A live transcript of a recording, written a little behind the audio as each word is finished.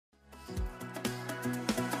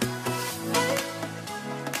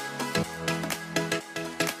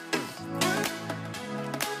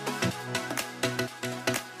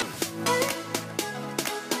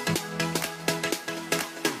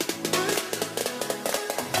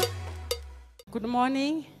Good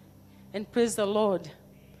morning and praise the Lord.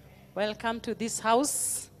 Welcome to this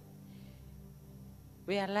house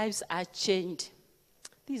where lives are changed.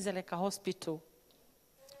 This is like a hospital.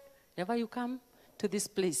 Whenever you come to this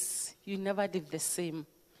place, you never live the same.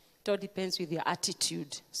 It all depends with your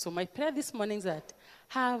attitude. So my prayer this morning is that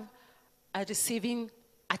have a receiving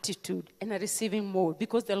attitude and a receiving mode,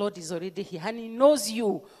 because the Lord is already here and He knows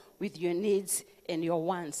you with your needs and your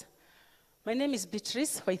wants. My name is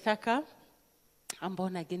Beatrice, Waithaka. I'm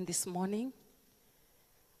born again this morning.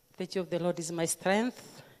 The joy of the Lord is my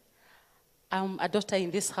strength. I'm a daughter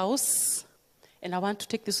in this house, and I want to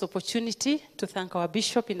take this opportunity to thank our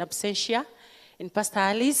bishop in absentia and Pastor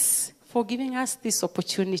Alice for giving us this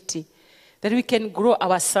opportunity that we can grow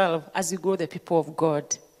ourselves as we grow the people of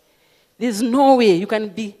God. There's no way you can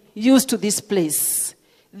be used to this place.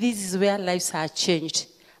 This is where lives are changed,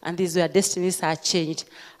 and this is where destinies are changed.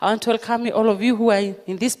 I want to welcome all of you who are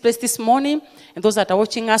in this place this morning, and those that are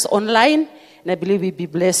watching us online, and I believe we'll be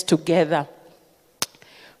blessed together.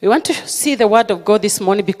 We want to see the word of God this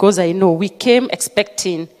morning because I know we came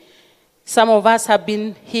expecting. Some of us have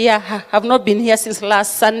been here, have not been here since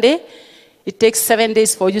last Sunday. It takes 7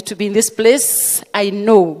 days for you to be in this place. I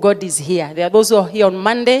know God is here. There are those who are here on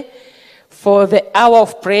Monday for the hour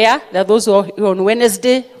of prayer. There are those who are here on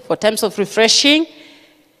Wednesday for times of refreshing.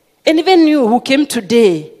 And even you who came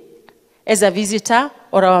today as a visitor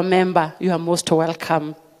or our member, you are most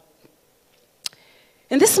welcome.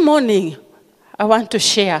 And this morning, I want to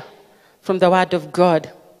share from the Word of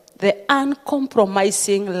God the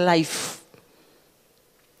uncompromising life.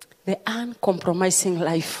 The uncompromising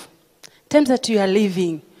life. Times that you are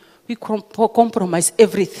living, we compromise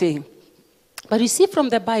everything. But you see from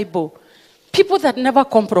the Bible, people that never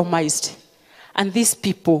compromised, and these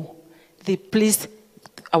people, they pleased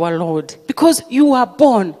our Lord. Because you are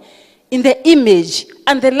born in the image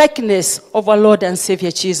and the likeness of our Lord and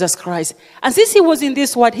Savior Jesus Christ. And since He was in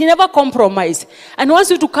this world, He never compromised. And wants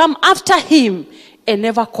you to come after Him and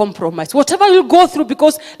never compromise. Whatever you go through,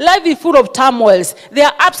 because life is full of turmoils. There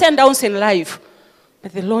are ups and downs in life.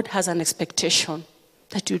 But the Lord has an expectation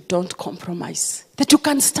that you don't compromise. That you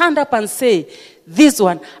can stand up and say, this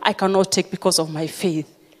one I cannot take because of my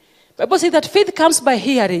faith. The Bible says that faith comes by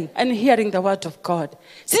hearing, and hearing the word of God.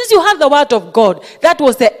 Since you have the word of God, that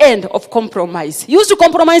was the end of compromise. You used to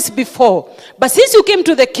compromise before, but since you came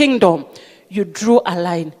to the kingdom, you drew a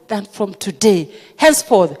line that from today,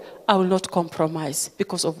 henceforth, I will not compromise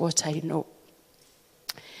because of what I know.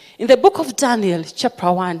 In the book of Daniel,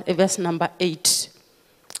 chapter 1, verse number 8.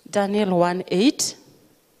 Daniel 1:8.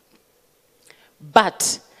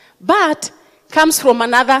 But comes from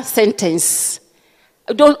another sentence.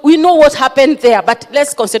 We know what happened there, but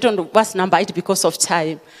let's concentrate on verse number 8 because of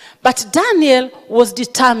time. But Daniel was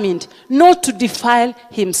determined not to defile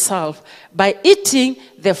himself by eating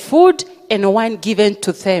the food and wine given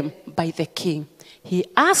to them by the king. He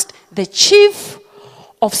asked the chief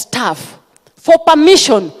of staff for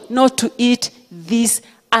permission not to eat these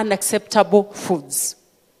unacceptable foods.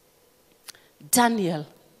 Daniel,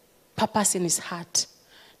 purpose in his heart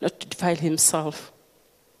not to defile himself.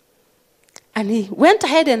 And he went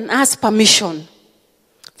ahead and asked permission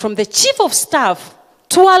from the chief of staff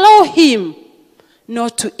to allow him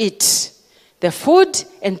not to eat the food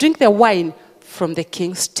and drink the wine from the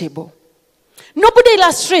king's table. Nobody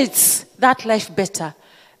illustrates that life better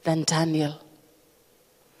than Daniel.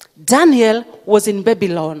 Daniel was in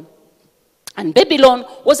Babylon. And Babylon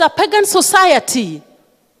was a pagan society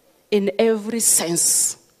in every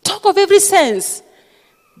sense. Talk of every sense.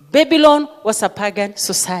 Babylon was a pagan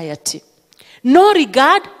society. No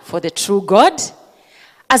regard for the true God,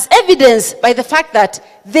 as evidenced by the fact that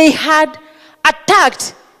they had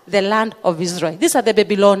attacked the land of Israel. These are the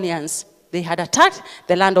Babylonians. They had attacked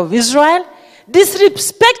the land of Israel,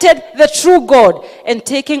 disrespected the true God, and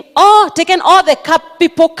taken all the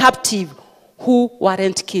people captive who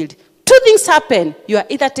weren't killed. Two things happen. You are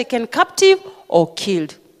either taken captive or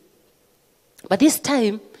killed. But this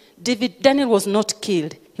time, Daniel was not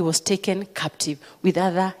killed. He was taken captive with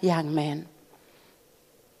other young men.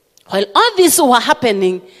 While all this were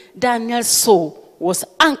happening, Daniel's soul was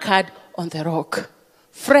anchored on the rock.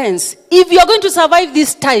 Friends, if you are going to survive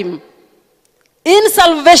this time in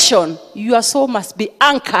salvation, your soul must be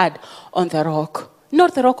anchored on the rock.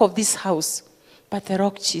 Not the rock of this house, but the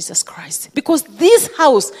rock Jesus Christ. Because this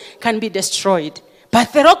house can be destroyed,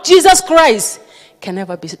 but the rock Jesus Christ can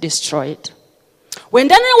never be destroyed. When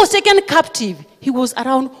Daniel was taken captive, he was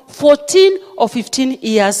around 14 or 15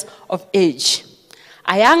 years of age.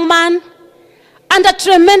 A young man under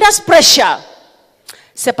tremendous pressure,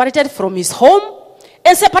 separated from his home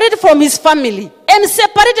and separated from his family and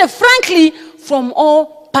separated, frankly, from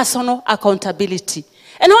all personal accountability.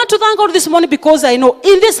 And I want to thank God this morning because I know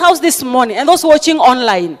in this house this morning, and those watching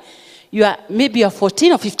online, maybe you're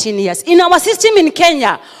 14 or 15 years. In our system in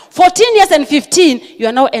Kenya, 14 years and 15, you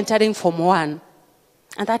are now entering Form 1.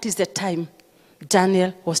 And that is the time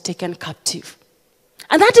Daniel was taken captive.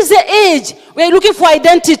 And that is the age where you're looking for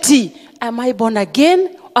identity. Am I born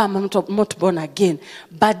again or am I not born again?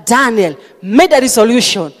 But Daniel made a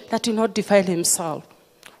resolution that he will not defile himself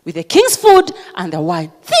with the king's food and the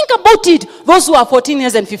wine. Think about it. Those who are 14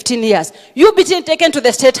 years and 15 years, you'll be taken to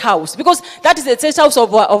the state house, because that is the state house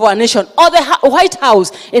of our nation, or the White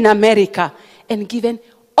House in America, and given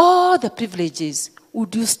all the privileges.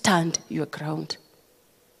 Would you stand your ground?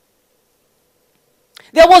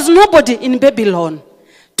 There was nobody in Babylon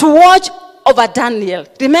to watch over Daniel.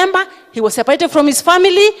 Remember, he was separated from his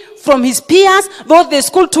family, from his peers, though they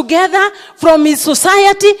schooled together, from his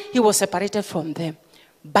society, he was separated from them.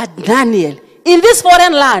 But Daniel, in this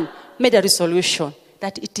foreign land, made a resolution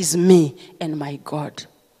that it is me and my God.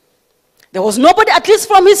 There was nobody, at least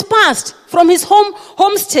from his past, from his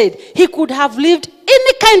homestead, he could have lived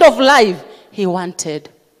any kind of life he wanted.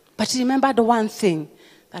 But he remembered one thing,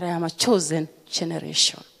 that I am a chosen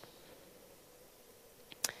generation.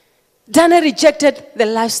 Daniel rejected the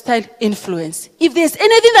lifestyle influence. If there's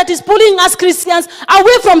anything that is pulling us Christians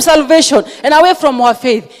away from salvation and away from our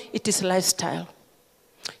faith, it is lifestyle.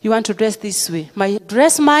 You want to dress this way. My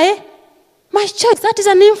choice. That is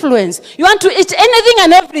an influence. You want to eat anything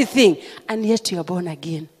and everything, and yet you are born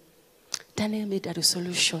again. Daniel made a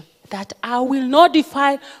resolution that I will not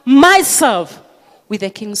defile myself with the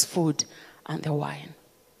king's food and the wine.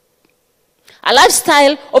 A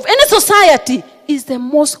lifestyle of any society is the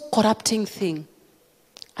most corrupting thing.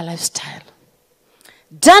 A lifestyle.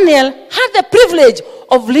 Daniel had the privilege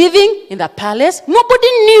of living in the palace. Nobody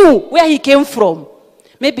knew where he came from.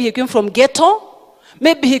 Maybe he came from ghetto.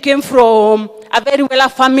 Maybe he came from a very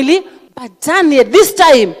well-off family. But Daniel, this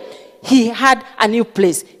time, he had a new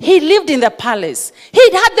place. He lived in the palace.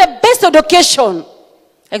 He had the best education.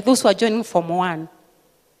 Like those who are joining Form 1.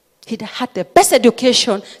 He had the best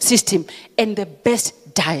education system and the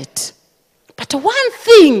best diet. But one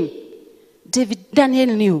thing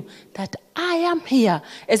Daniel knew, that I am here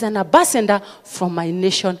as an ambassador from my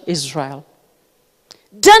nation Israel.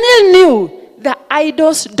 Daniel knew the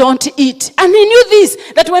idols don't eat. And he knew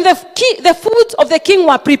this, that when the food of the king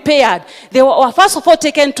were prepared, they were first of all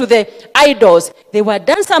taken to the idols. They were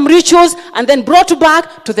done some rituals and then brought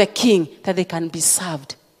back to the king that they can be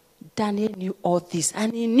served. Daniel knew all this,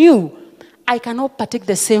 and he knew, I cannot partake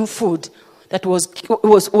the same food that was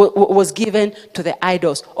given to the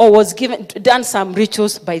idols, or was done some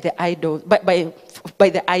rituals by the idols. By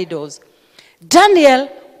the idols. Daniel,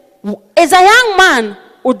 as a young man,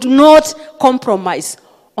 would not compromise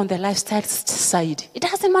on the lifestyle side. It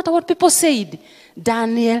doesn't matter what people said.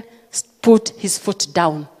 Daniel put his foot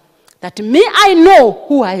down. That I know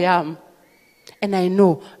who I am, and I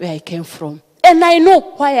know where I came from. And I know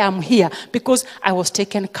why I'm here, because I was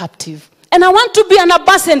taken captive. And I want to be an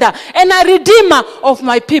ambassador and a redeemer of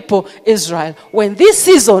my people, Israel, when this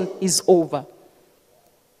season is over.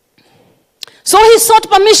 So he sought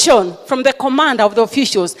permission from the commander of the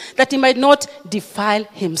officials that he might not defile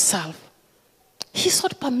himself. He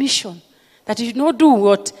sought permission that he should not do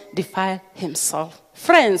what? Defile himself.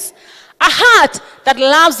 Friends, a heart that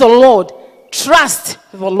loves the Lord trusts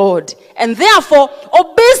the Lord, and therefore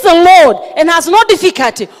obeys the Lord, and has no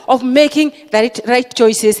difficulty of making the right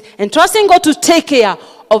choices and trusting God to take care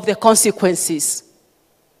of the consequences.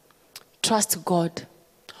 Trust God.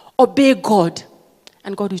 Obey God,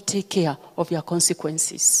 and God will take care of your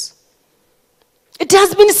consequences. It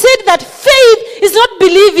has been said that faith is not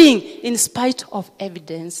believing in spite of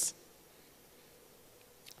evidence.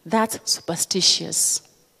 That's superstitious.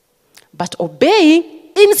 But obeying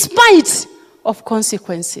in spite of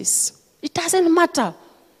consequences. It doesn't matter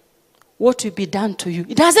what will be done to you.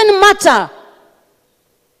 It doesn't matter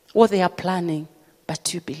what they are planning,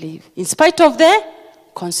 but you believe in spite of the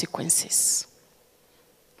consequences.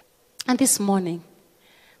 And this morning,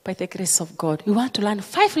 by the grace of God, we want to learn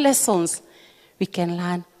 5 lessons we can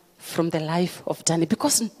learn from the life of Daniel.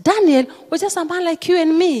 Because Daniel was just a man like you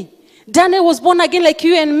and me. Daniel was born again like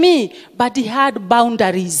you and me, but he had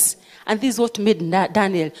boundaries. And this is what made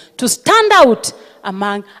Daniel to stand out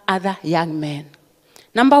among other young men.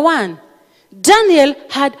 Number 1, Daniel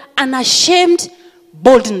had unashamed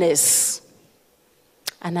boldness.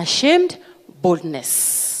 Unashamed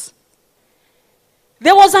boldness.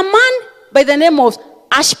 There was a man by the name of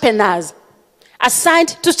Ashpenaz assigned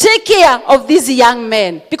to take care of these young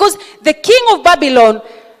men, because the king of Babylon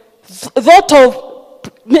thought of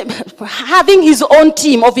having his own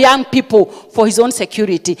team of young people for his own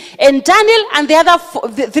security. And Daniel and the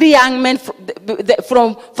other three young men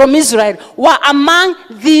from Israel were among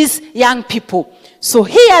these young people. So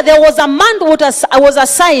here there was a man who was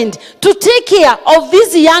assigned to take care of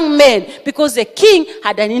these young men because the king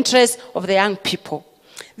had an interest of the young people.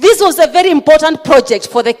 This was a very important project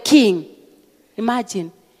for the king.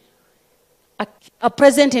 Imagine a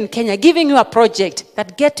president in Kenya giving you a project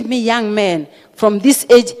that get me young men from this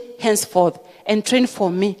age henceforth and train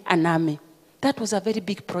for me an army. That was a very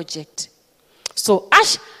big project. So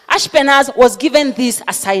Ashpenaz was given this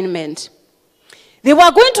assignment. They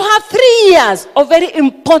were going to have 3 years of very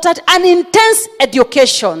important and intense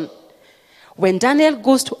education. When Daniel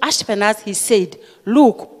goes to Ashpenaz, he said,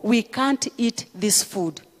 look, we can't eat this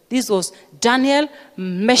food. This was Daniel,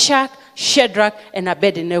 Meshach, Shadrach, and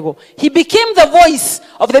Abednego. He became the voice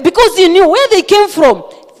of because he knew where they came from.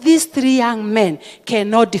 These 3 young men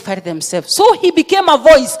cannot defile themselves. So he became a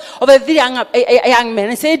voice of the 3 young men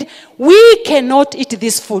and said, we cannot eat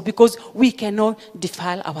this food because we cannot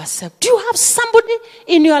defile ourselves. Do you have somebody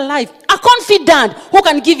in your life, a confidant, who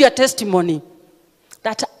can give you a testimony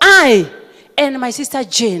that I and my sister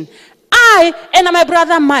Jane, I and my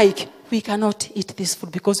brother Mike, we cannot eat this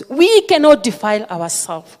food because we cannot defile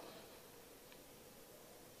ourselves?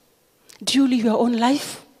 Do you live your own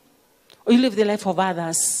life? Or you live the life of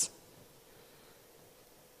others?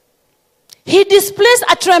 He displays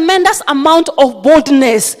a tremendous amount of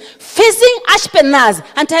boldness, facing Ashpenaz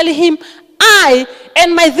and telling him, I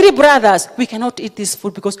and my 3 brothers, we cannot eat this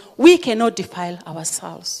food because we cannot defile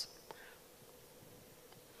ourselves.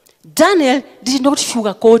 Daniel did not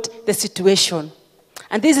sugarcoat the situation.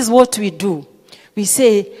 And this is what we do. We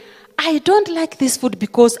say, I don't like this food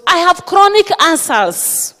because I have chronic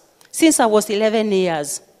ulcers since I was 11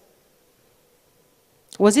 years.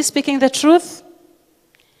 Was he speaking the truth?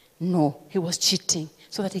 No, he was cheating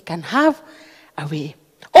so that he can have a way.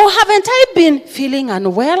 Or haven't I been feeling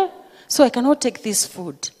unwell, so I cannot take this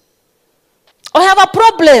food? Or have a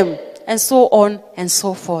problem, and so on and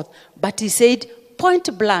so forth. But he said,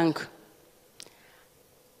 point blank,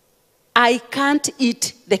 I can't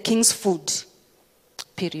eat the king's food,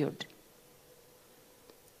 period.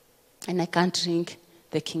 And I can't drink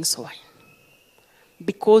the king's wine,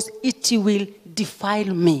 because it will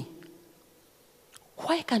defile me.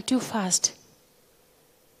 Why can't you fast?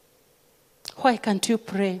 Why can't you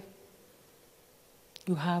pray?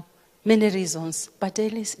 You have many reasons. But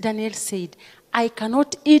Daniel said, I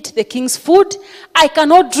cannot eat the king's food. I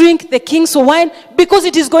cannot drink the king's wine because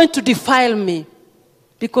it is going to defile me.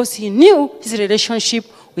 Because he knew his relationship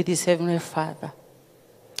with his heavenly Father.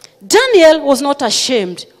 Daniel was not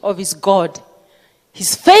ashamed of his God.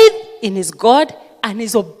 His faith in his God and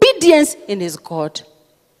his obedience in his God.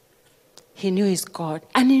 He knew his God,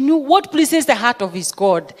 and he knew what pleases the heart of his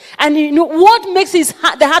God, and he knew what makes the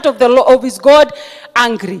heart of his God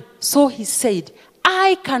angry. So he said,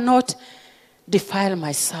 I cannot defile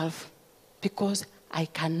myself because I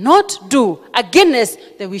cannot do against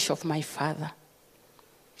the wish of my Father.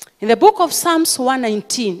 In the book of Psalms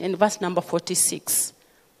 119 and verse number 46,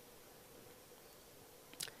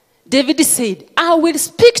 David said, I will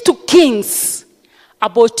speak to kings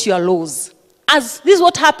about your laws. As this is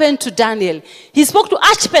what happened to Daniel. He spoke to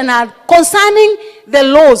Ashpenaz concerning the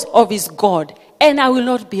laws of his God. And I will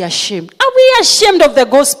not be ashamed. Are we ashamed of the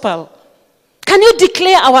gospel? Can you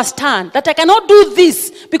declare our stand that I cannot do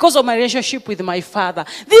this because of my relationship with my Father?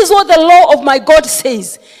 This is what the law of my God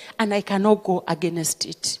says. And I cannot go against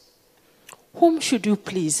it. Whom should you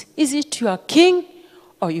please? Is it your king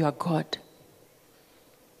or your God?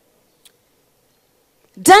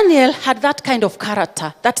 Daniel had that kind of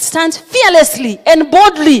character that stands fearlessly and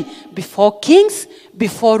boldly before kings,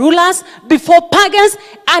 before rulers, before pagans,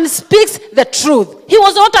 and speaks the truth. He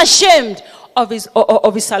was not ashamed of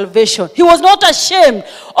his salvation. He was not ashamed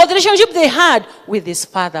of the relationship they had with his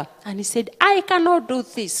Father. And he said, I cannot do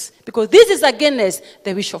this because this is against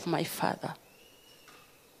the wish of my Father.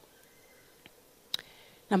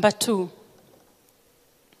 Number 2,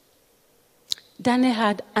 Daniel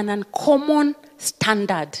had an uncommon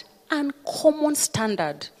standard. Uncommon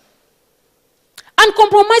standard.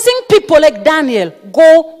 Uncompromising people like Daniel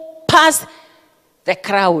go past the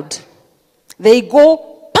crowd. They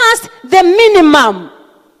go past the minimum.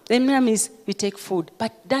 The minimum is we take food.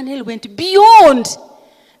 But Daniel went beyond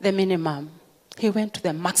the minimum. He went to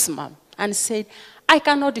the maximum and said, I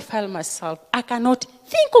cannot defile myself. I cannot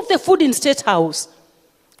think of the food in State House.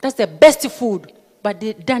 That's the best food. But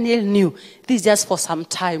Daniel knew this is just for some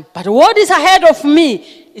time. But what is ahead of me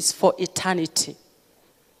is for eternity.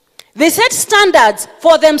 They set standards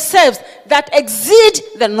for themselves that exceed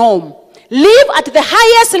the norm, live at the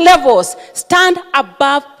highest levels, stand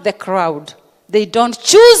above the crowd. They don't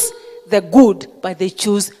choose the good, but they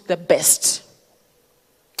choose the best.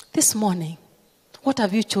 This morning, what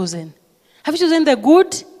have you chosen? Have you chosen the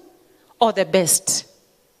good or the best?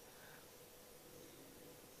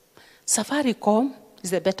 Safaricom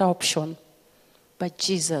is the better option, but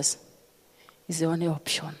Jesus is the only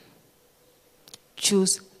option.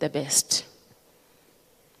 Choose the best.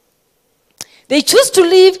 They choose to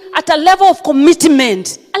live at a level of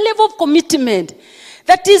commitment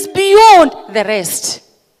that is beyond the rest.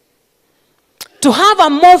 To have a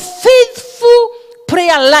more faithful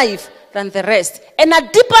prayer life than the rest, and a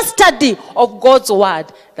deeper study of God's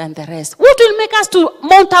word than the rest. What will make us to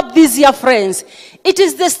mount up this year, friends? It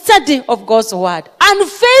is the study of God's word and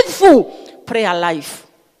faithful prayer life.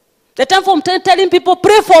 The time from telling people,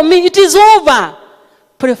 pray for me, it is over.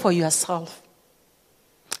 Pray for yourself.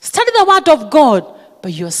 Study the word of God by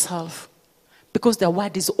yourself, because the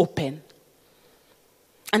word is open.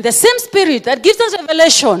 And the same spirit that gives us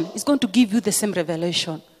revelation is going to give you the same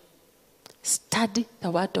revelation. Study the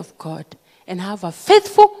word of God and have a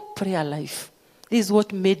faithful prayer life. This is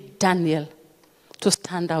what made Daniel to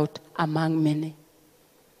stand out among many.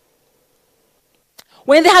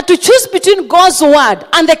 When they had to choose between God's word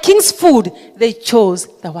and the king's food, they chose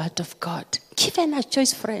the word of God. Given a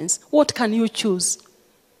choice, friends, what can you choose?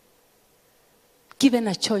 Given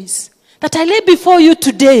a choice that I lay before you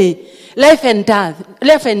today, life and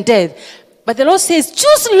death. But the Lord says,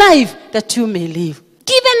 choose life that you may live.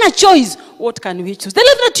 Given a choice, what can we choose? The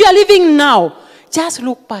life that you are living now, just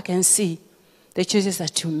look back and see the choices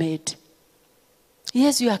that you made.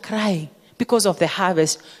 Yes, you are crying because of the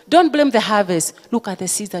harvest. Don't blame the harvest. Look at the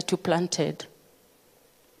seeds that you planted.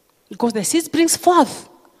 Because the seeds brings forth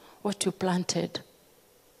what you planted.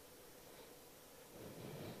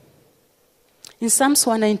 In Psalms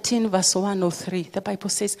 119, verse 103, the Bible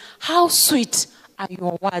says, how sweet are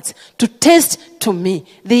your words to taste to me.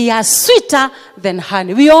 They are sweeter than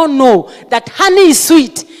honey. We all know that honey is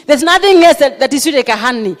sweet. There's nothing else that is sweet like a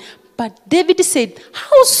honey. But David said,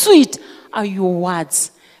 how sweet are your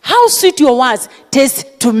words? How sweet your words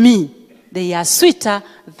taste to me. They are sweeter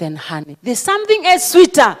than honey. There's something else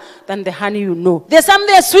sweeter than the honey you know. There's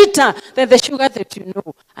something else sweeter than the sugar that you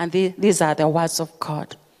know. And these are the words of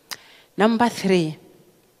God. Number 3.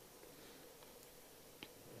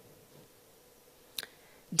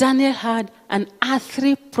 Daniel had an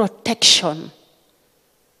earthly protection.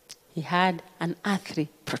 He had an earthly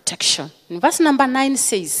protection. In verse number 9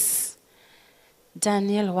 says,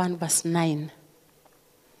 Daniel 1 verse 9.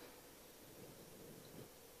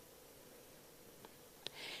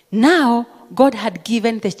 Now, God had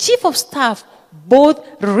given the chief of staff both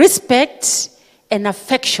respect and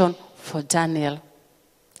affection for Daniel.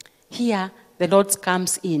 Here, the Lord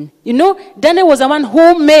comes in. You know, Daniel was the one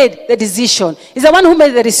who made the decision. He's the one who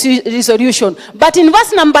made the resolution. But in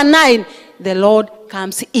verse number 9, the Lord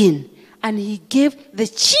comes in. And he gave the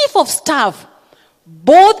chief of staff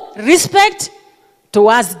both respect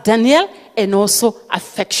towards Daniel and also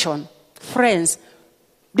affection. Friends,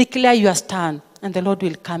 declare your stand and the Lord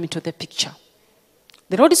will come into the picture.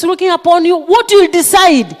 The Lord is looking upon you. What you will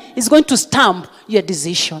decide is going to stamp your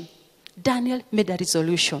decision. Daniel made a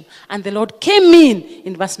resolution. And the Lord came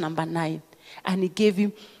in verse number 9. And he gave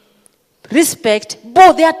him respect.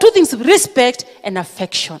 Both, there are two things, respect and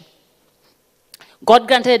affection. God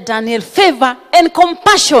granted Daniel favor and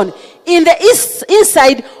compassion in the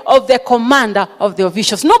inside of the commander of the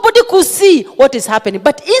officials. Nobody could see what is happening.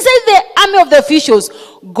 But inside the army of the officials,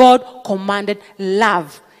 God commanded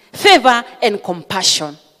love, favor, and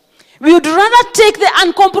compassion. We would rather take the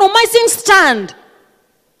uncompromising stand,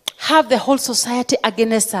 have the whole society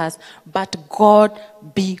against us, but God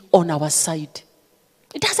be on our side.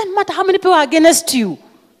 It doesn't matter how many people are against you.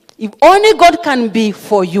 If only God can be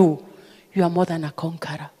for you, you are more than a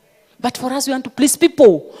conqueror. But for us, we want to please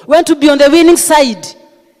people. We want to be on the winning side.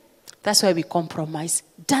 That's why we compromise.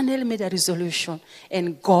 Daniel made a resolution,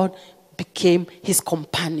 and God became his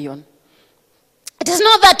companion. It is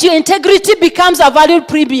not that your integrity becomes a valued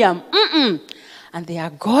premium. And they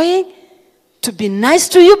are going to be nice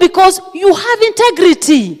to you because you have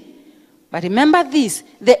integrity. But remember this,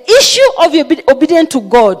 the issue of your obedience to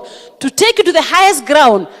God, to take you to the highest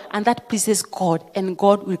ground, and that pleases God, and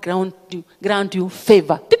God will grant you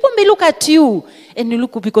favor. People may look at you, and you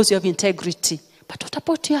look because you have integrity. But what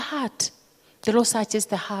about your heart? The Lord searches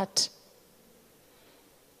the heart.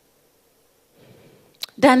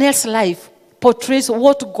 Daniel's life portrays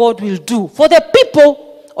what God will do for the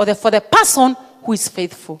people or for the person who is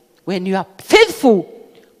faithful. When you are faithful,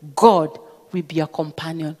 God will be your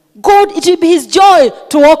companion. God, it will be his joy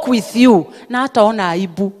to walk with you. Na hataona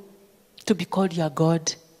aibu to be called your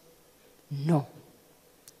God. No.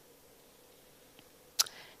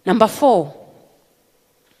 Number 4,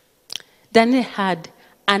 Daniel had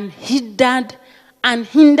unhindered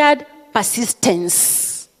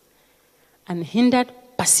persistence. Unhindered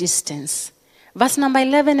persistence. Verse number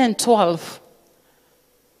 11 and 12.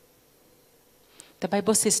 The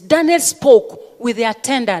Bible says, Daniel spoke with the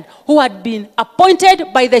attendant who had been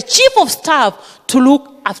appointed by the chief of staff to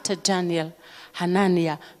look after Daniel,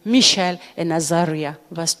 Hananiah, Mishael, and Azariah.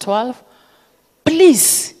 Verse 12.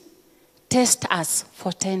 Please test us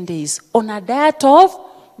for 10 days on a diet of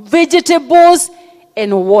vegetables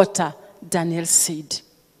and water, Daniel said.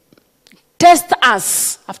 Test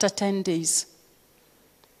us after 10 days.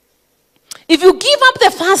 If you give up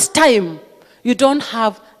the first time, you don't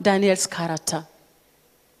have Daniel's character.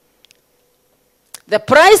 The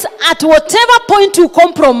price at whatever point you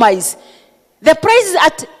compromise, the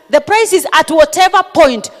price is at whatever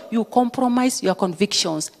point you compromise your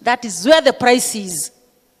convictions. That is where the price is.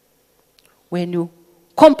 When you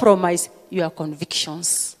compromise your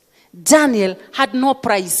convictions. Daniel had no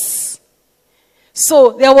price.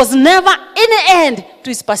 So there was never any end to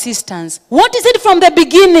his persistence. What is it from the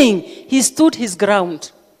beginning? He stood his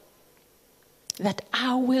ground. That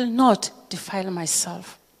I will not defile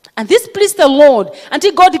myself. And this pleased the Lord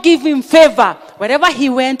until God gave him favor. Wherever he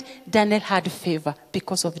went, Daniel had favor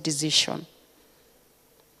because of decision.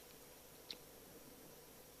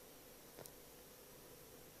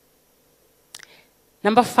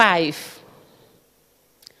 Number 5,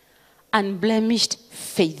 unblemished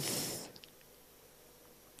faith.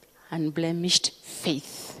 Unblemished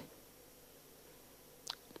faith.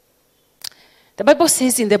 The Bible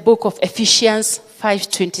says in the book of Ephesians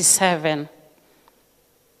 5:27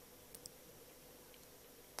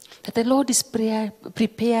 that the Lord is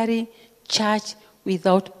preparing church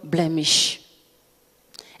without blemish.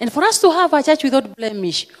 And for us to have a church without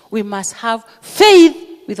blemish, we must have faith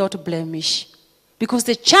without blemish. Because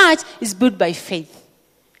the church is built by faith.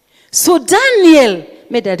 So Daniel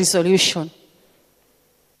made a resolution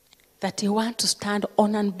that he wanted to stand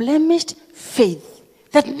on unblemished faith.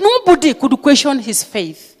 That nobody could question his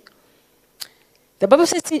faith. The Bible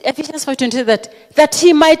says in Ephesians 5:20 that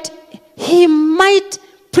he might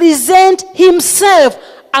present himself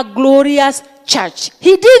a glorious church.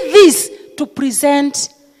 He did this to present,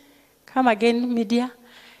 come again, media.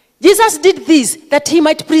 Jesus did this that he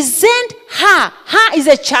might present her is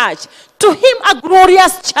a church, to him a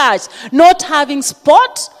glorious church, not having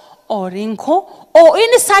spot or wrinkle or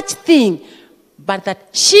any such thing, but that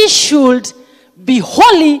she should be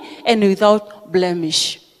holy and without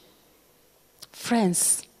blemish.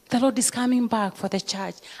 Friends, the Lord is coming back for the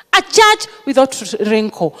church. A church without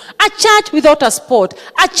wrinkle, a church without a spot,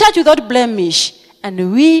 a church without blemish.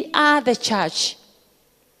 And we are the church.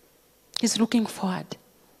 He's looking forward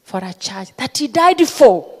for a church that he died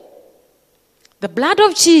for. The blood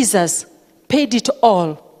of Jesus paid it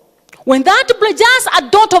all. When that blood, just a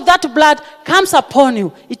dot of that blood comes upon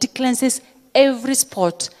you, it cleanses every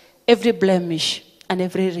spot, every blemish, and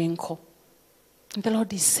every wrinkle. And the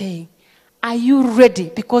Lord is saying, are you ready?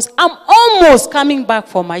 Because I'm almost coming back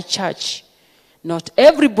for my church. Not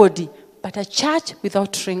everybody, but a church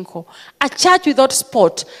without wrinkle, a church without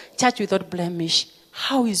spot, church without blemish.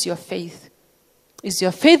 How is your faith? Is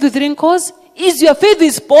your faith with wrinkles? Is your faith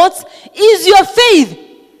with spots? Is your faith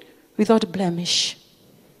without blemish?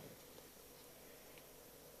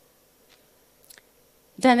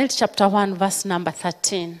 Daniel chapter 1, verse number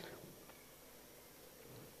 13.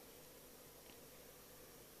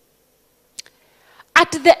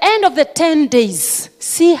 At the end of the 10 days,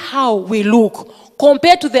 see how we look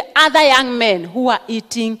compared to the other young men who are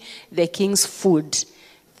eating the king's food.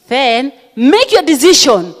 Then make your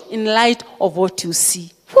decision in light of what you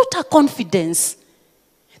see. What a confidence.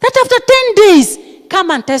 That after 10 days,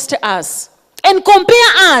 come and test us. And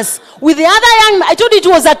compare us with the other young men. I told you it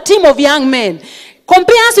was a team of young men.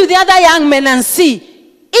 Compare us with the other young men and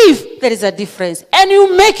see if there is a difference. And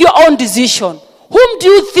you make your own decision. Whom do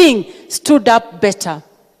you think stood up better?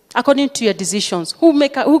 According to your decisions.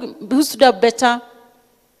 Who stood up better?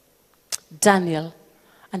 Daniel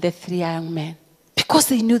and the 3 young men. Because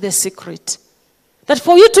they knew the secret. That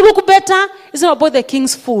for you to look better, it's not about the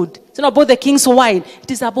king's food. It's not about the king's wine.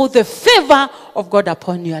 It is about the favor of God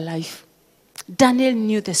upon your life. Daniel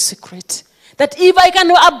knew the secret. That if I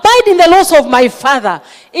can abide in the laws of my father,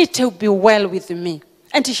 it will be well with me.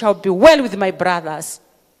 And it shall be well with my brothers.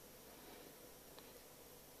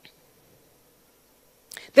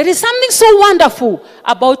 There is something so wonderful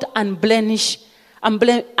about unblemished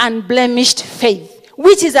unblemished faith,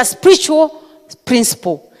 which is a spiritual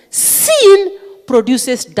principle. Sin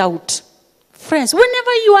produces doubt. Friends,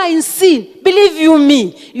 whenever you are in sin, believe you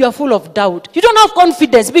me, you are full of doubt. You don't have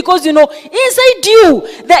confidence because you know inside you,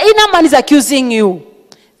 the inner man is accusing you.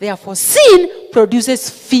 Therefore, sin produces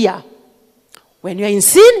fear. When you are in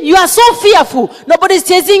sin, you are so fearful. Nobody is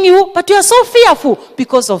chasing you, but you are so fearful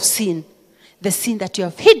because of sin. The sin that you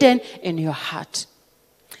have hidden in your heart.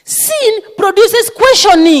 Sin produces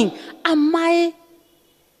questioning. Am I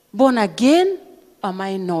born again? Am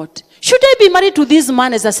I not? Should I be married to this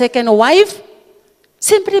man as a second wife?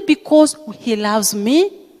 Simply because he loves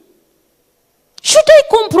me? Should I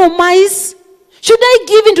compromise? Should I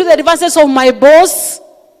give in to the advances of my boss?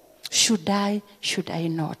 Should I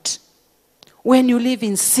not? When you live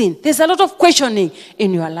in sin, there's a lot of questioning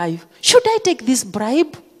in your life. Should I take this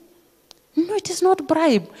bribe? No, it is not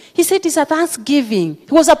bribe. He said it's a thanksgiving.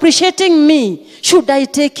 He was appreciating me. Should I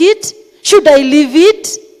take it? Should I leave it?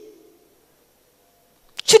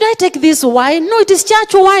 Should I take this wine? No, it is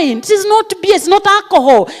church wine. It is not beer. It's not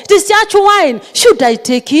alcohol. It is church wine. Should I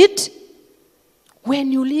take it?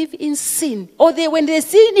 When you live in sin, or when there's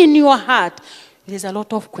sin in your heart, there's a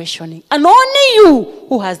lot of questioning. And only you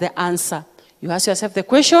who has the answer. You ask yourself the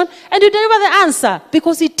question and you deliver the answer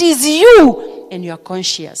because it is you and you are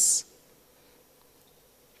conscious.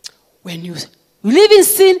 When you live in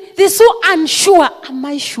sin, they're so unsure. Am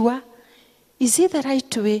I sure? Is it the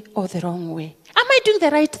right way or the wrong way? Am I doing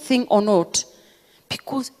the right thing or not?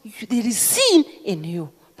 Because there is sin in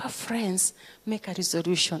you. But friends, make a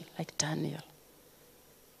resolution like Daniel.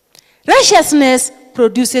 Righteousness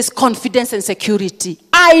produces confidence and security.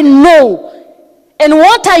 I know. And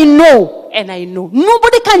what I know, and I know.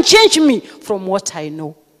 Nobody can change me from what I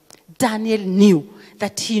know. Daniel knew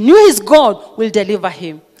that he knew his God will deliver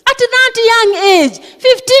him. At that young age,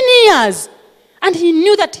 15 years. And he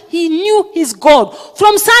knew that he knew his God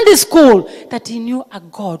from Sunday school. That he knew a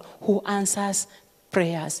God who answers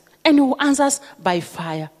prayers. And who answers by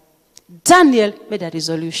fire. Daniel made a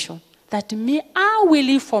resolution. That me, I will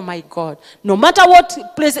live for my God. No matter what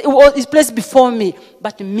is placed before me.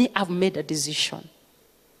 But me, I've made a decision.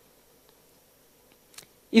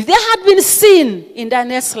 If there had been sin in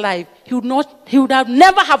Daniel's life, he would have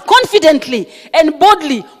never have confidently and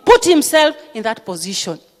boldly put himself in that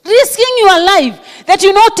position. Risking your life that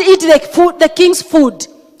you not eat the king's food.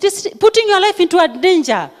 Just putting your life into a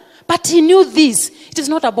danger. But he knew this. It is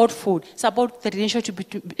not about food. It's about the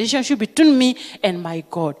relationship between me and my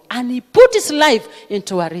God. And he put his life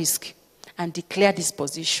into a risk and declared his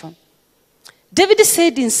position. David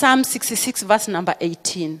said in Psalm 66 verse number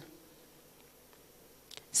 18.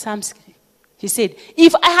 He said,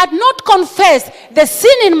 if I had not confessed the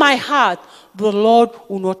sin in my heart, the Lord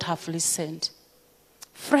would not have listened.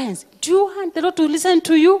 Friends, do you want the Lord to listen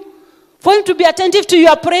to you? For him to be attentive to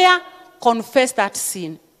your prayer? Confess that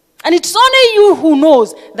sin. And it's only you who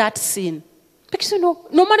knows that sin. Because you know,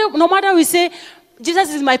 no matter we say,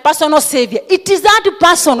 Jesus is my personal savior, it is that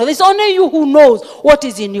personal. It's only you who knows what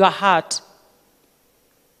is in your heart.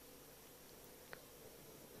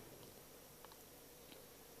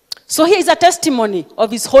 So here is a testimony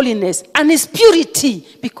of his holiness and his purity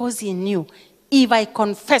because he knew if I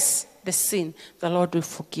confess the sin, the Lord will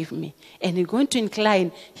forgive me. And he's going to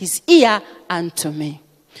incline his ear unto me.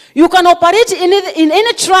 You can operate in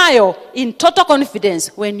any trial in total confidence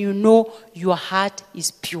when you know your heart is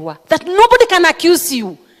pure. That nobody can accuse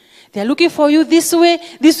you. They're looking for you this way.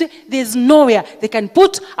 There's nowhere they can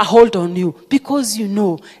put a hold on you because you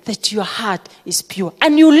know that your heart is pure.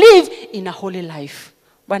 And you live in a holy life.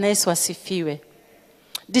 Bwana Yesu asifiwe.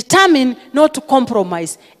 Determine not to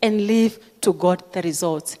compromise and leave to God the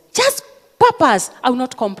results. Just purpose, I will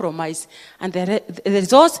not compromise. And the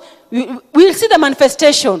results, we will see the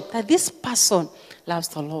manifestation that this person loves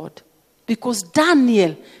the Lord. Because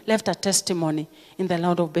Daniel left a testimony in the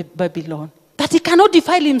land of Babylon. That he cannot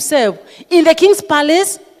defile himself in the king's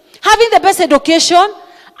palace, having the best education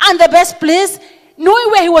and the best place,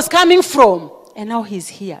 knowing where he was coming from. And now he's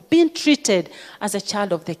here, being treated as a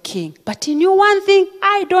child of the king. But he knew one thing,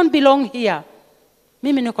 I don't belong here.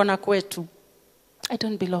 Mimi niko na kwetu. I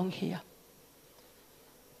don't belong here.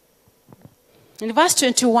 In verse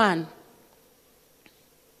 21,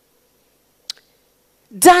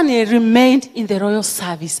 Daniel remained in the royal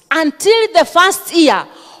service until the first year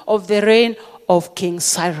of the reign of King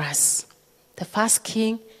Cyrus. The first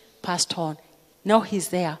king passed on. Now he's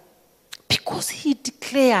there because he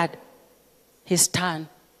declared his stand.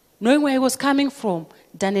 Knowing where he was coming from,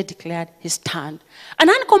 Daniel declared his stand. An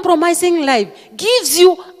uncompromising life gives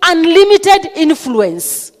you unlimited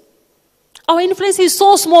influence. Our influence is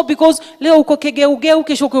so small because leo uko kegeugeu,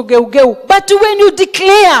 kesho uko geugeu. But when you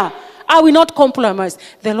declare, I will not compromise,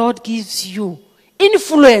 the Lord gives you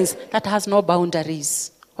influence that has no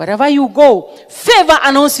boundaries. Wherever you go, favor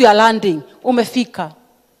announce you are landing. Umefika.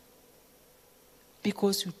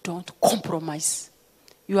 Because you don't compromise.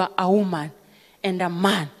 You are a woman and a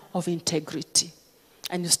man of integrity.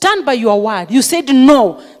 And you stand by your word. You said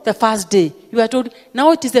no the first day. You are told,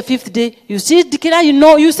 now it is the 5th day. You still declare you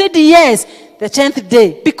know. You said yes the 10th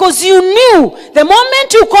day. Because you knew the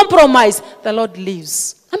moment you compromise, the Lord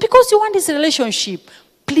leaves. And because you want this relationship,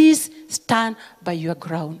 please stand by your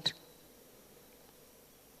ground.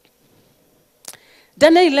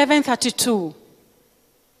 Daniel 11:32.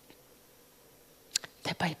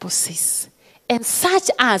 The Bible says, and such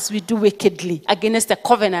as we do wickedly against the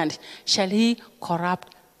covenant shall he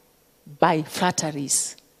corrupt by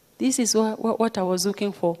flatteries. This is what I was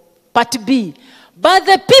looking for. Part B. But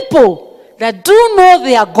the people that do know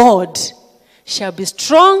their God shall be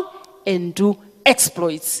strong and do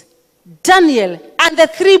exploits. Daniel and the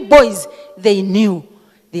 3 boys, they knew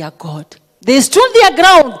their God. They stood their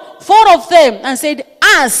ground, 4 of them, and said,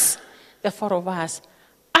 us, the 4 of us,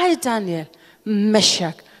 I, Daniel,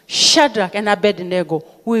 Meshach, Shadrach, and Abednego,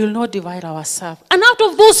 we will not divide ourselves. And out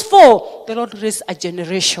of those 4, the Lord raised a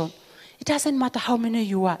generation. It doesn't matter how many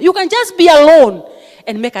you are. You can just be alone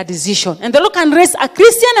and make a decision. And the Lord can raise a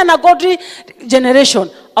Christian and a godly generation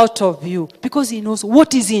out of you. Because he knows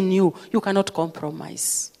what is in you. You cannot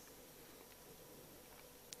compromise.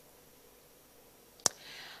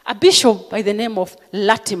 A bishop by the name of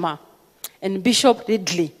Latimer and Bishop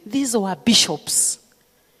Ridley. These were bishops.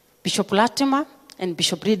 Bishop Latimer and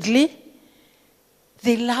Bishop Ridley.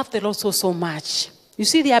 They loved the Lord so much. You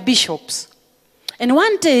see, they are bishops. And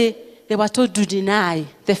one day, they were told to deny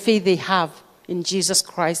the faith they have in Jesus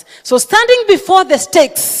Christ. So standing before the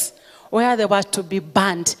stakes, where they were to be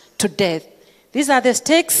burned to death. These are the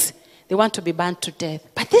stakes. They want to be burned to death.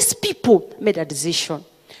 But these people made a decision.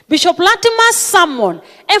 Bishop Latimer's sermon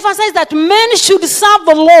emphasized that men should serve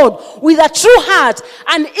the Lord with a true heart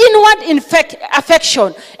and inward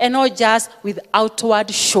affection, and not just with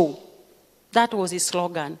outward show. That was his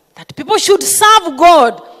slogan. That people should serve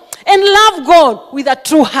God and love God with a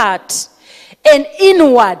true heart and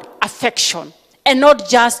inward affection, and not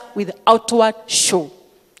just with outward show.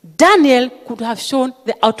 Daniel could have shown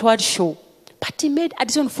the outward show, but he made a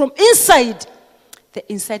decision from inside,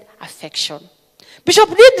 the inside affection. Bishop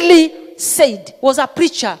Ridley said, was a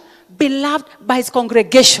preacher beloved by his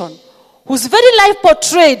congregation, whose very life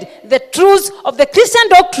portrayed the truths of the Christian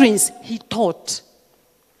doctrines he taught.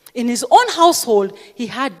 In his own household, he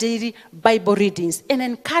had daily Bible readings and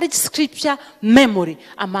encouraged scripture memory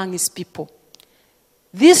among his people.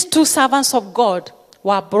 These 2 servants of God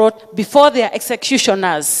were brought before their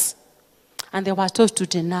executioners, and they were told to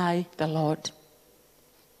deny the Lord,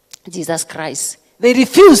 Jesus Christ. They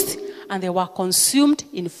refused, and they were consumed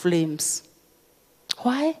in flames.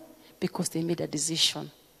 Why? Because they made a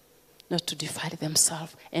decision not to defile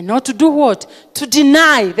themselves. And not to do what? To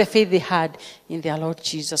deny the faith they had in their Lord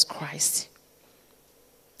Jesus Christ.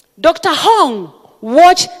 Dr. Hong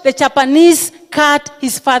watched the Japanese cut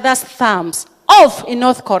his father's thumbs off in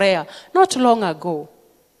North Korea not long ago.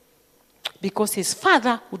 Because his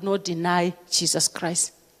father would not deny Jesus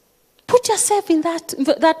Christ. Put yourself in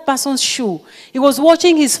that person's shoe. He was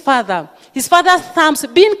watching his father's thumbs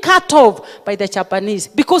being cut off by the Japanese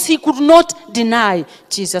because he could not deny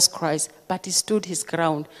Jesus Christ. But he stood his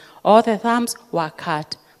ground. All the thumbs were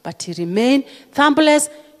cut, but he remained thumbless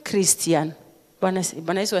Christian.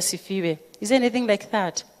 Is there anything like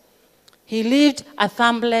that? He lived a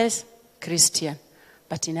thumbless Christian,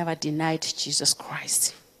 but he never denied Jesus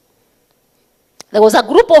Christ. There was a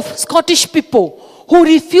group of Scottish people who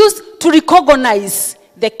refused to recognize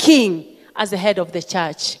the king as the head of the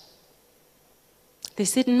church. They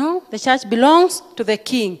said, no, the church belongs to the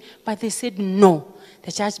king. But they said, no,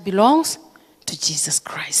 the church belongs to Jesus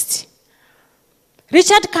Christ.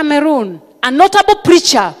 Richard Cameron, a notable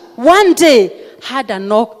preacher, one day had a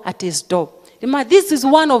knock at his door. This is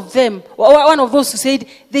one of those who said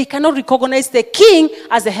they cannot recognize the king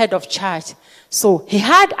as the head of church. So he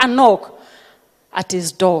had a knock at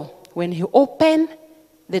his door. When he opened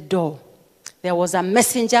the door, there was a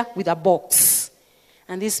messenger with a box.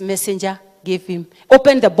 And this messenger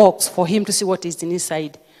opened the box for him to see what is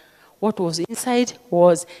inside. What was inside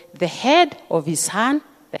was the head of his hand,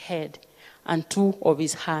 and 2 of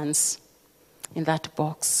his hands in that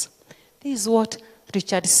box. This is what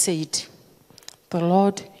Richard said. The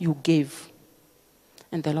Lord you gave,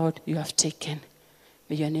 and the Lord you have taken.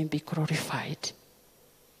 May your name be glorified.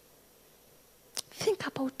 Think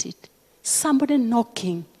about it. Somebody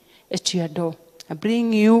knocking at your door and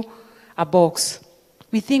bring you a box.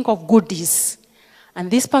 We think of goodies. And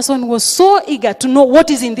this person was so eager to know what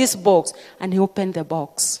is in this box. And he opened the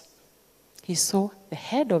box. He saw the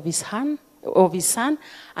head of his son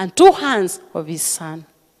and 2 hands of his son.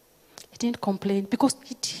 He didn't complain because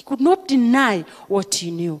he could not deny what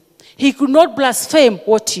he knew. He could not blaspheme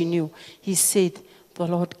what he knew. He said, the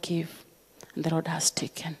Lord gave and the Lord has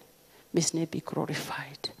taken. May his name be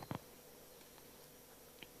glorified.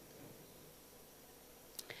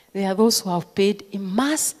 There are those who have paid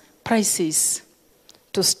immense prices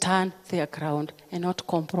to stand their ground and not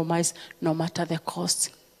compromise no matter the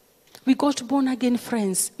cost. We got born again,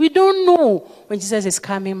 friends. We don't know when Jesus is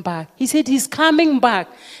coming back. He said he's coming back.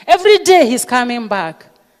 Every day he's coming back.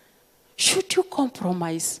 Should you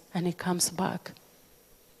compromise and he comes back?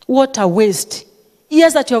 What a waste.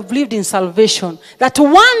 Years that you have lived in salvation, that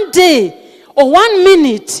one day or 1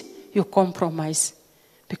 minute you compromise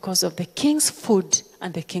because of the king's food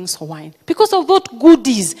and the king's wine, because of those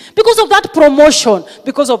goodies, because of that promotion,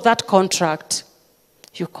 because of that contract.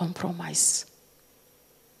 You compromise.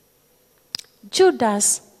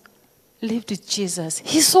 Judas lived with Jesus.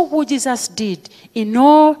 He saw what Jesus did in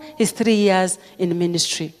all his 3 years in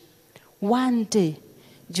ministry. One day,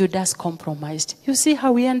 Judas compromised. You see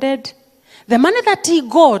how he ended? The money that he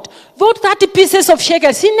got, those 30 pieces of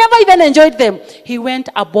shekels, he never even enjoyed them. He went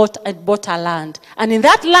and bought a land. And in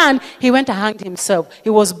that land, he went and hanged himself. He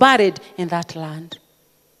was buried in that land.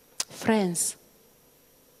 Friends,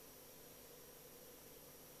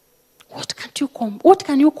 what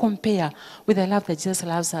can you compare with the love that Jesus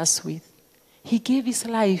loves us with? He gave his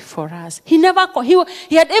life for us. He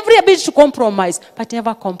had every ability to compromise, but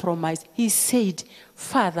never compromised. He said,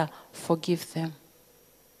 Father, forgive them,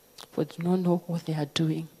 for they do not know what they are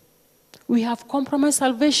doing. We have compromised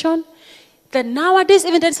salvation. That nowadays,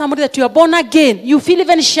 even tell somebody that you are born again, you feel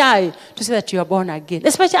even shy to say that you are born again.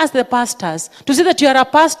 Especially as the pastors. To say that you are a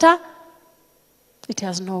pastor, it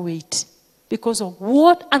has no weight because of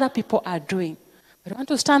what other people are doing. But I want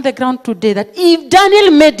to stand the ground today that if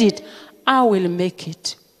Daniel made it, I will make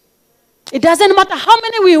it. It doesn't matter how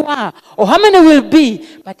many we are or how many will be,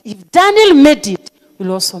 but if Daniel made it,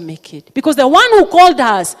 we'll also make it. Because the one who called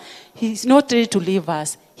us, he's not ready to leave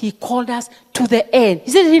us. He called us to the end.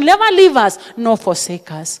 He said he'll never leave us nor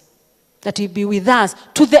forsake us. That he'll be with us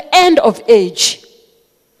to the end of age.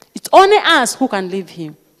 It's only us who can leave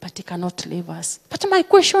him, but he cannot leave us. But my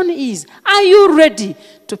question is, are you ready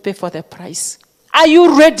to pay for the price? Are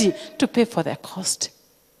you ready to pay for the cost?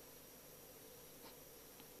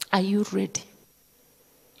 Are you ready?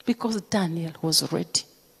 Because Daniel was ready.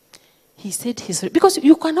 He said he's ready. Because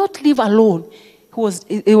you cannot live alone.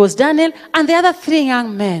 It was Daniel and the other 3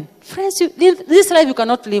 young men. Friends, in this life you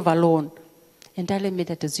cannot live alone. And Daniel made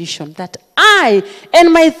a decision that I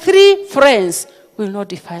and my 3 friends will not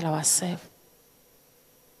defile ourselves.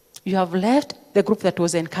 You have left the group that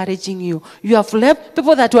was encouraging you. You have left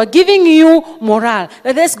people that were giving you morale.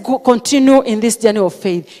 Let's continue in this journey of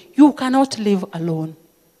faith. You cannot live alone.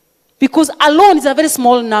 Because alone is a very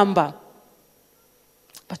small number.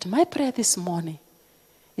 But my prayer this morning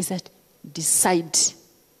is that decide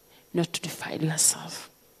not to defile yourself.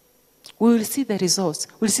 We will see the results.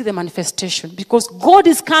 We'll see the manifestation. Because God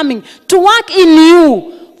is coming to work in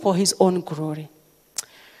you for his own glory.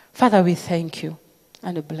 Father, we thank you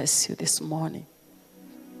and bless you this morning.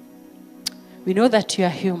 We know that you are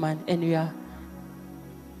human and you are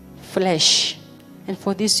flesh. And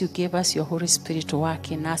for this you gave us your Holy Spirit to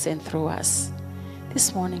work in us and through us.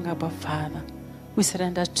 This morning, Abba Father, we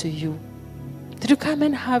surrender to you. That you come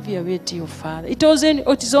and have your way, dear Father. It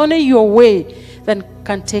is only your way that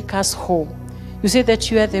can take us home. You say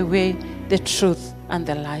that you are the way, the truth, and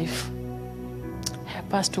the life.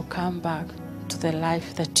 Help us to come back to the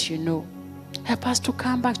life that you know. Help us to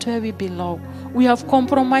come back to where we belong. We have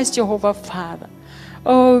compromised, Jehovah Father.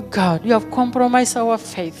 Oh God, you have compromised our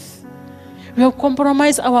faith. We have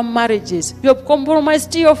compromised our marriages. We have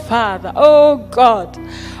compromised your Father. Oh God,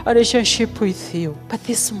 a relationship with you. But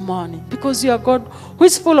this morning, because you are God who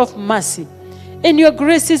is full of mercy, and your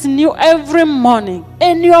grace is new every morning,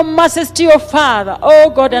 and your mercy is to your Father, oh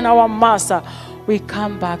God and our Master, we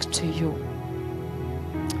come back to you.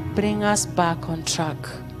 Bring us back on track.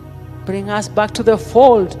 Bring us back to the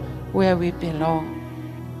fold where we belong.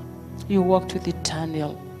 You walked with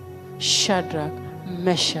Daniel, Shadrach,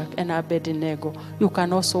 Meshach, and Abednego. You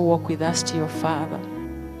can also walk with us to your Father.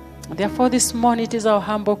 Therefore, this morning it is our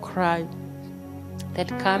humble cry that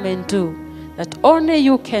come and do that only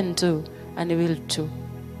you can do and will do.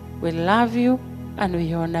 We love you and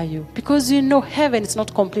we honor you because you know heaven is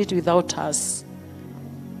not complete without us.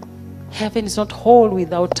 Heaven is not whole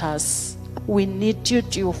without us. We need you,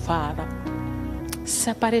 dear Father.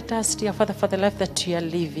 Separate us, dear Father, for the life that we are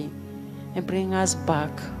living and bring us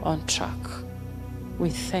back on track. We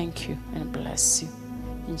thank you and bless you.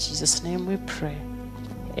 In Jesus' name we pray.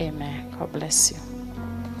 Amen. God bless you.